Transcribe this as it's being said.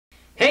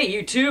Hey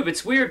YouTube,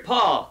 it's Weird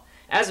Paul.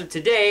 As of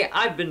today,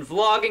 I've been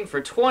vlogging for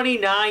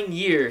 29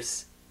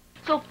 years.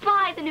 So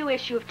buy the new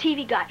issue of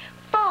TV Guide,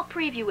 fall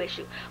preview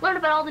issue. Learn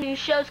about all the new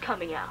shows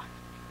coming out.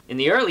 In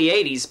the early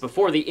 80s,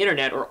 before the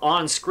internet or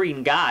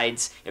on-screen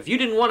guides, if you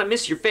didn't want to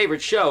miss your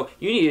favorite show,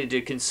 you needed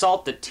to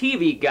consult the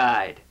TV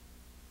Guide.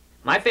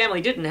 My family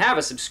didn't have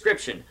a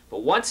subscription,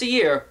 but once a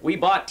year, we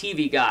bought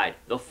TV Guide,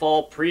 the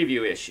fall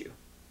preview issue.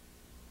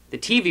 The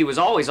TV was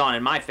always on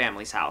in my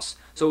family's house,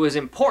 so it was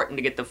important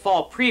to get the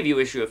fall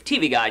preview issue of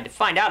TV Guide to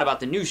find out about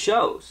the new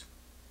shows.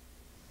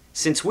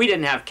 Since we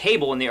didn't have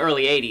cable in the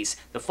early 80s,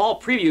 the fall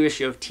preview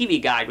issue of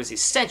TV Guide was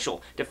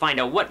essential to find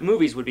out what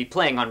movies would be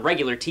playing on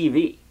regular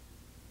TV.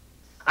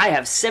 I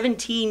have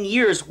 17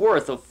 years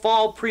worth of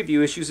fall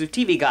preview issues of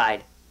TV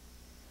Guide,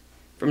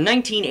 from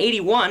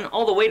 1981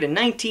 all the way to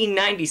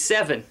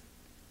 1997.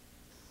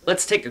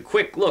 Let's take a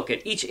quick look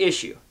at each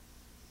issue.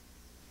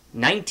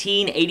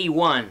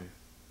 1981.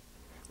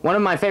 One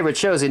of my favorite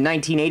shows in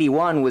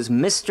 1981 was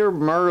Mr.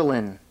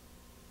 Merlin.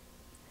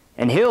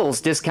 And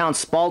Hills discounts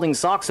Spalding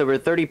socks over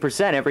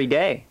 30% every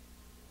day.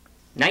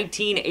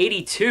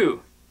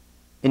 1982.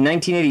 In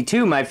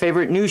 1982, my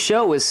favorite new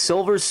show was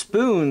Silver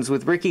Spoons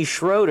with Ricky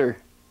Schroeder.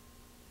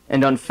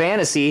 And on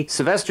Fantasy,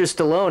 Sylvester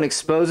Stallone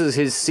exposes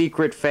his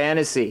secret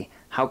fantasy.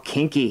 How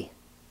kinky.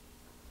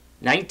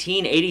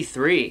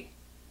 1983.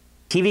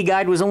 TV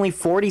Guide was only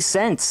 40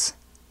 cents.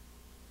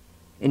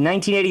 In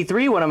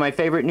 1983, one of my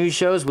favorite new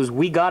shows was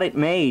We Got It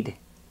Made.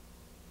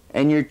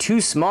 And you're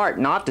too smart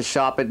not to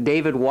shop at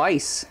David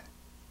Weiss.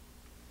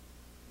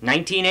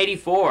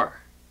 1984.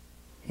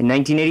 In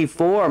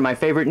 1984, my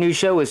favorite new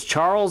show was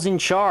Charles in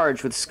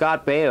Charge with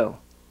Scott Baio.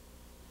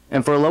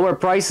 And for lower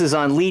prices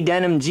on Lee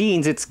denim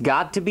jeans, it's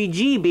got to be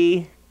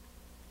GB.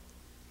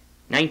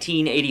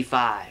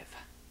 1985.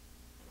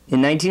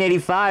 In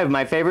 1985,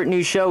 my favorite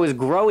new show was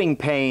Growing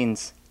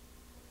Pains.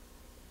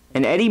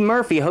 And Eddie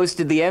Murphy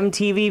hosted the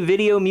MTV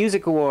Video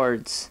Music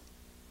Awards.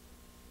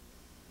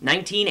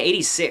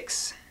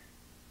 1986.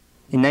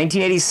 In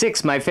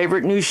 1986, my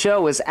favorite new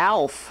show was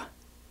Alf.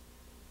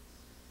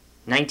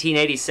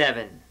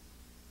 1987.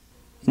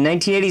 In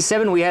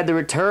 1987, we had the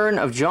return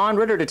of John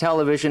Ritter to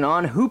television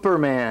on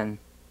Hooperman.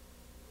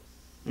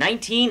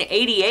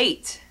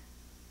 1988.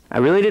 I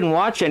really didn't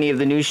watch any of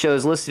the new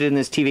shows listed in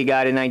this TV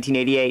Guide in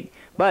 1988.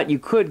 But you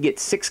could get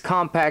 6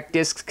 compact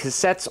discs,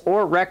 cassettes,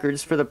 or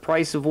records for the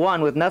price of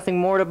one with nothing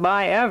more to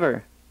buy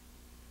ever.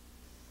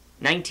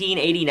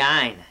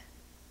 1989.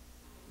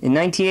 In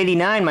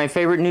 1989, my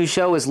favorite new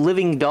show was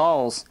Living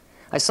Dolls.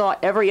 I saw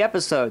every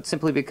episode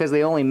simply because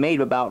they only made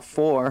about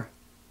 4.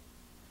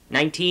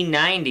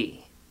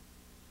 1990.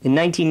 In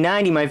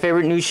 1990, my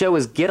favorite new show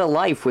was Get a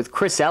Life with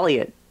Chris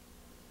Elliott.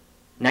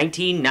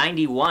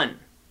 1991.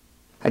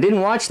 I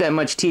didn't watch that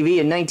much TV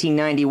in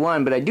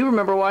 1991, but I do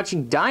remember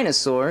watching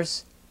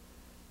Dinosaurs.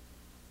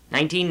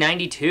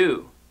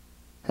 1992.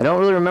 I don't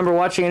really remember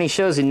watching any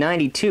shows in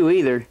 92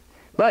 either,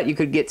 but you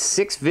could get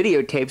 6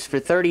 videotapes for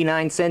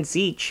 39 cents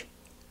each.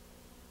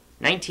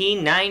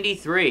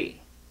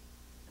 1993.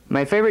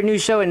 My favorite new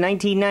show in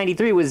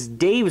 1993 was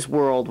Dave's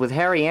World with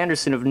Harry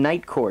Anderson of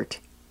Night Court.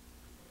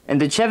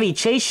 And the Chevy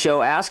Chase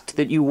show asked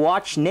that you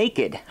watch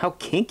naked. How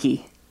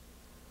kinky.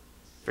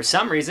 For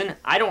some reason,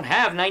 I don't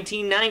have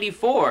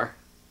 1994.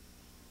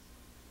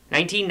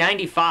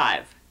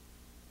 1995.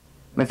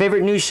 My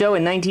favorite new show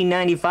in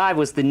 1995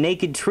 was The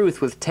Naked Truth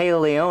with Taya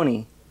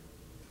Leone.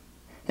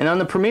 And on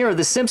the premiere of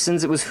The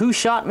Simpsons, it was Who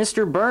Shot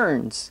Mr.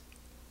 Burns?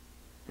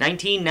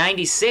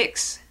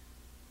 1996.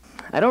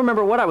 I don't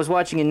remember what I was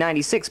watching in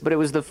 96, but it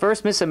was the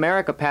first Miss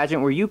America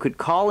pageant where you could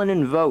call in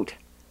and vote.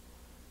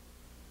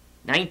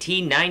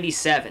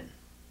 1997.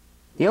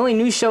 The only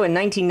new show in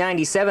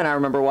 1997 I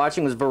remember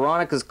watching was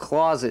Veronica's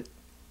Closet.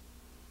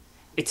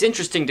 It's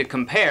interesting to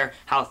compare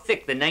how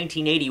thick the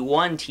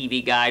 1981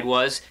 TV Guide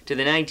was to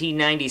the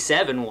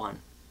 1997 one.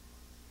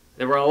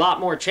 There were a lot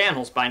more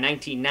channels by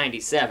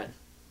 1997.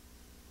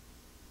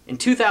 In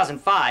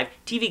 2005,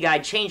 TV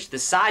Guide changed the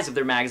size of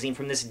their magazine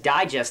from this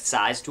digest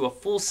size to a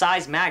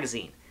full-size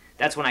magazine.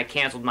 That's when I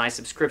canceled my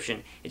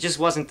subscription. It just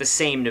wasn't the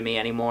same to me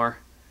anymore.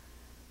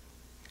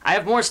 I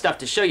have more stuff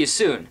to show you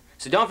soon,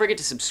 so don't forget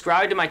to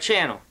subscribe to my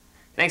channel.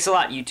 Thanks a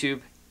lot,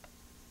 YouTube.